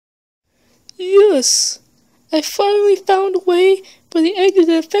Yes! I finally found a way for the eggs to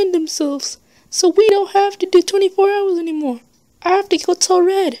defend themselves, so we don't have to do 24 hours anymore. I have to go tell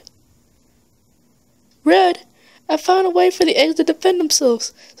Red. Red, I found a way for the eggs to defend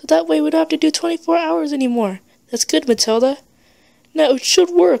themselves, so that way we don't have to do 24 hours anymore. That's good, Matilda. No, it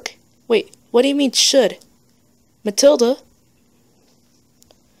should work. Wait, what do you mean should? Matilda?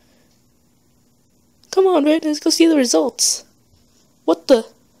 Come on, Red, let's go see the results. What the?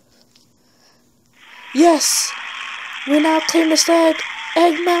 Yes! We now claim the flag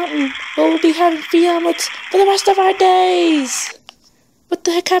Egg Mountain, where we'll be having free omelets for the rest of our days! What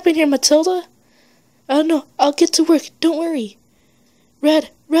the heck happened here, Matilda? I don't know, I'll get to work, don't worry. Red,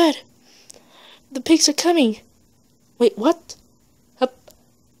 the pigs are coming. Wait, what? Hup,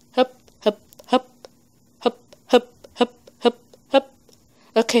 hup, hup, hup, hup, hup, hup, hup, hup.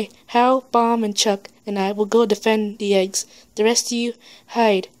 Okay, Hal, Bomb, and Chuck and I will go defend the eggs. The rest of you,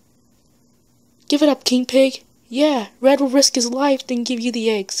 hide. Give it up, King Pig. Yeah, Red will risk his life then give you the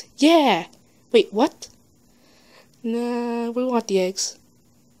eggs. Yeah! Wait, what? Nah, we want the eggs.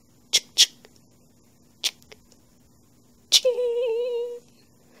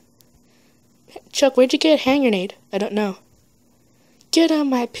 Chuck, where'd you get a hand grenade? I don't know. Get on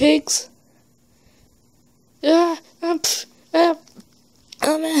my pigs! Oh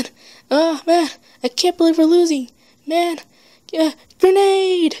man, I can't believe we're losing. Man,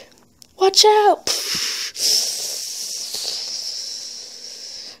 grenade! Watch out!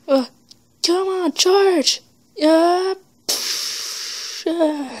 Come on, charge!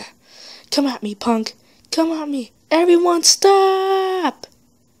 Come at me, punk. Come at me. Everyone stop!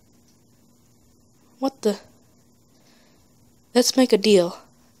 What the? Let's make a deal.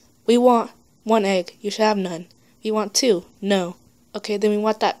 We want 1 egg. You should have none. We want 2. No. Okay, then we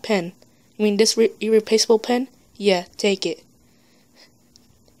want that pen. You mean this irreplaceable pen? Yeah, take it.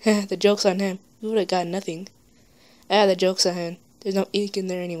 The joke's on him. We would have got nothing. The joke's on him. There's no ink in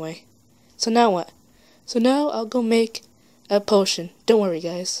there anyway. So now what? So now I'll go make a potion. Don't worry,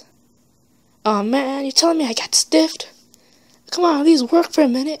 guys. Aw, man, you're telling me I got stiffed? Come on, at least work for a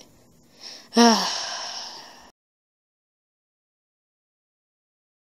minute.